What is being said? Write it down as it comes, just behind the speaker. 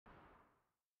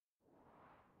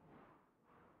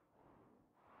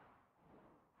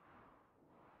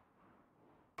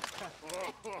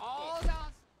Hold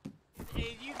on.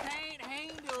 You can't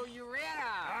handle your red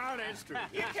eye. Oh, that's true.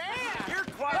 You can! You're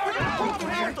quite You're the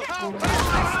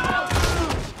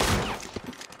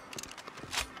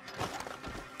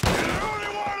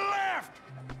only one left!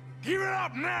 Give it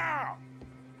up now!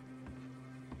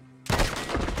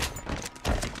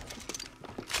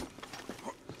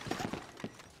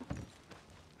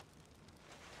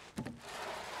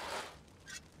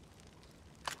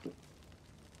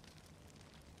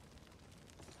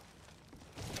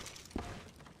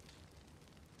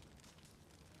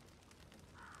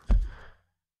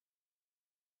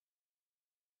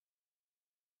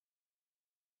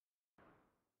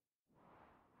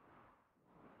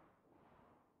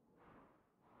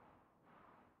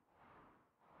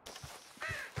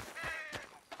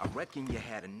 I reckon you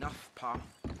had enough, Pa.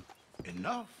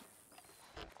 Enough?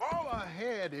 All I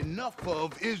had enough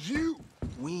of is you.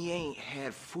 We ain't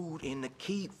had food in the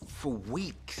keep for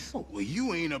weeks. Oh, well,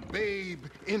 you ain't a babe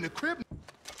in the crib.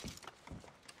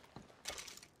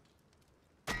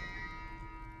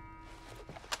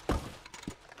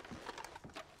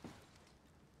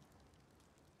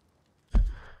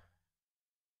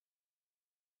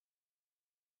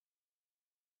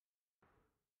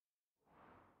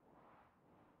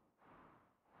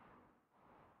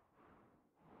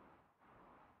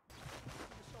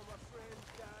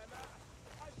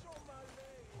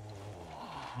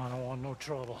 I don't want no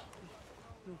trouble.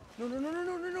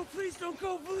 No, please don't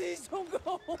go, please don't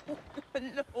go.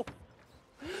 No.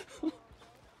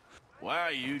 Why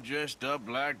are you dressed up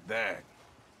like that?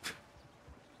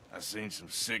 I've seen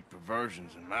some sick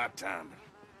perversions in my time.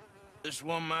 This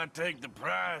one might take the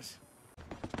prize.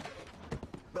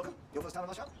 Welcome. Your first time in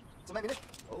my shop? So maybe Nick.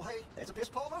 Oh, hey, that's a piss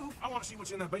poor move. I want to see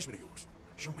what's in that basement of yours.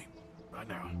 Show me. Right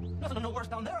now. Nothing no worse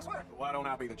down there, I swear. Why don't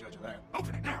I be the judge of that?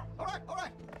 Open it now! All right, all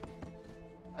right.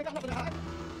 I ain't got nothing to hide.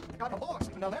 I got no boy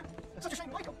sleeping down there. It's such a shame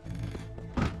to wake him.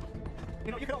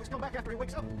 You know, you can always come back after he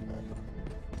wakes up.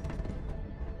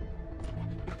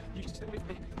 You just stay away from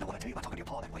me. Know what I tell you about talking to your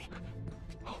paw that way?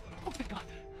 Oh, thank God.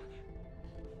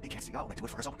 He can't see out and do it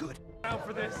for his own good. Out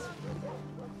for this.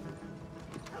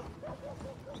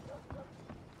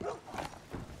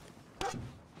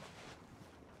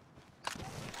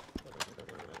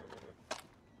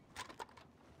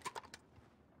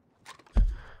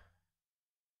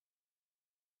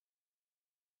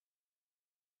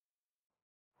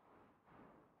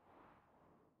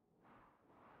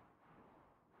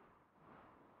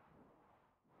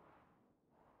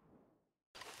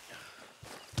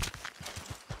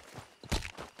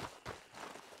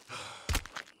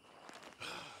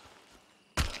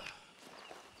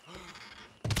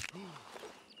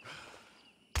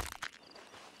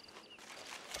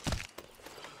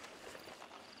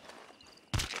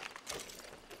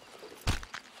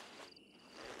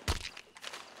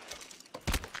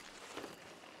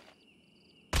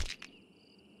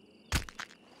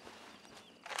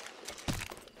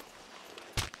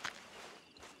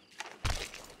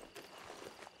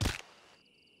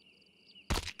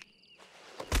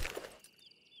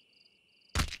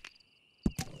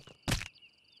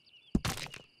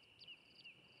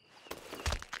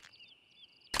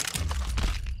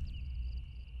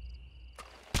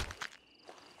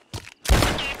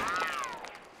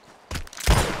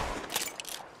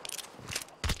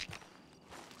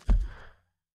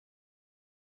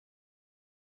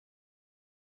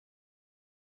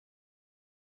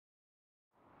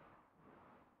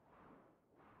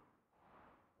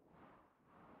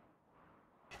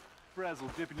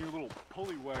 Frazzle dipping your little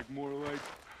pullywag more like.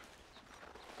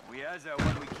 We has that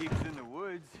one we keeps in the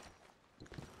woods.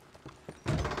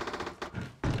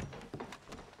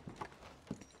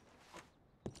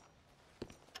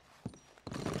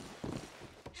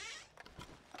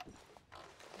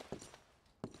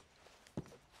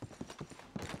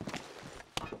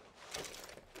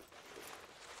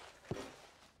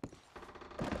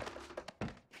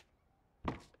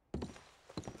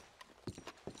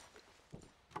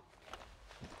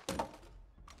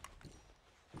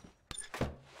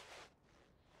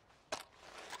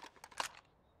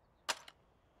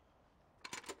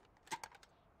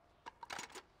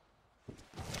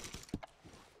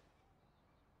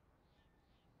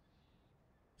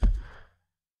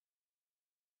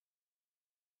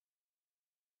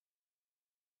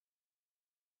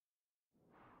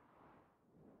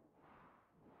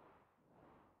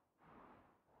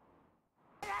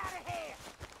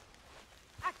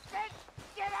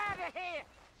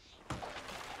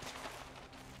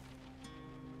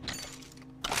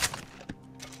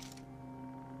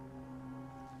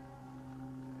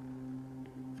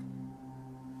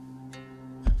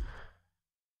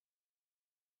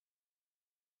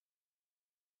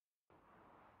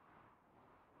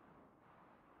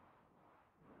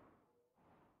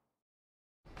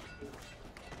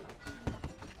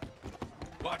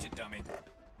 Watch it, dummy.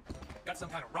 Got some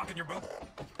kind of rock in your boot?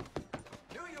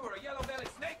 Knew you were a yellow-bellied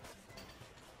snake.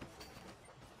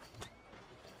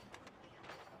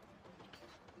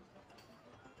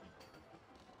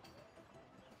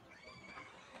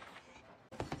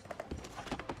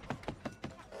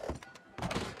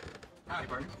 Howdy,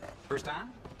 partner. First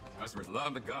time? Customers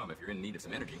love the gum if you're in need of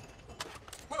some energy.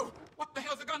 Whoa! What the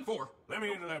hell's the gun for? Let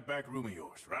me into that back room of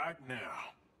yours right now.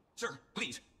 Sir,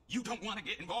 please. You don't want to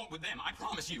get involved with them, I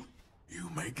promise you. You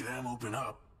make them open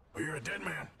up, or you're a dead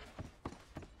man.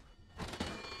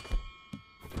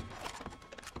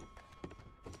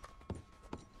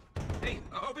 Hey,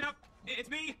 open up. It's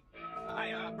me.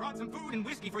 I brought some food and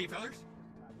whiskey for you fellers.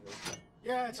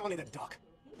 Yeah, it's only the duck.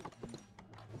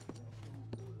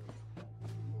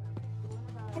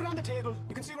 Put it on the table.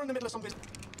 You can see we're in the middle of some business.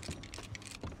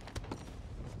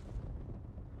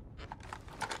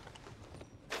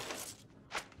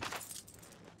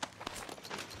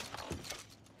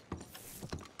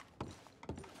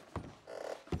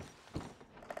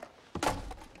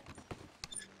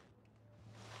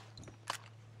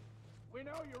 We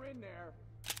know you're in there.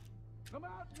 Come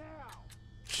out now.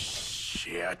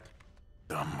 Shit.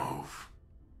 Dumb move.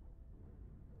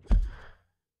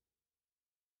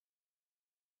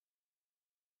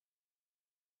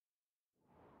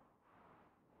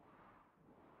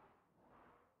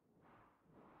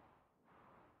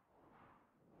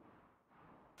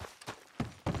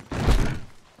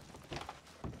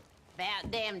 About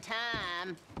damn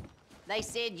time. They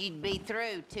said you'd be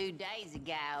through 2 days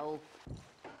ago.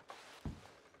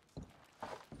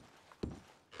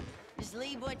 Just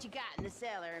leave what you got in the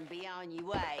cellar and be on your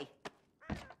way.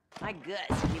 My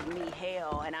guts give me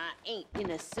hell, and I ain't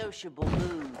in a sociable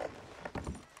mood.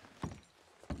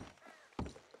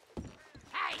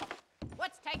 Hey!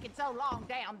 What's taking so long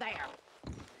down there?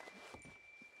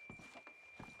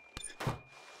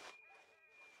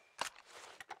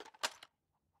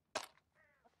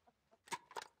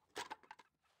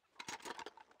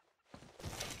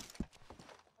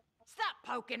 Stop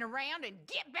poking around and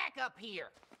get back up here!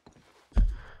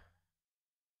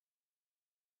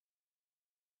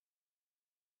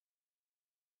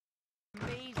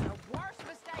 Me's the worst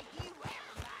mistake you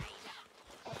ever made.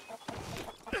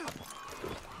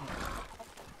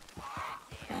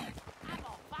 I'm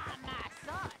gonna find my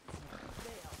sons.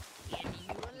 They'll skin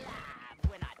you alive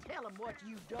when I tell them what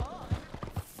you've done.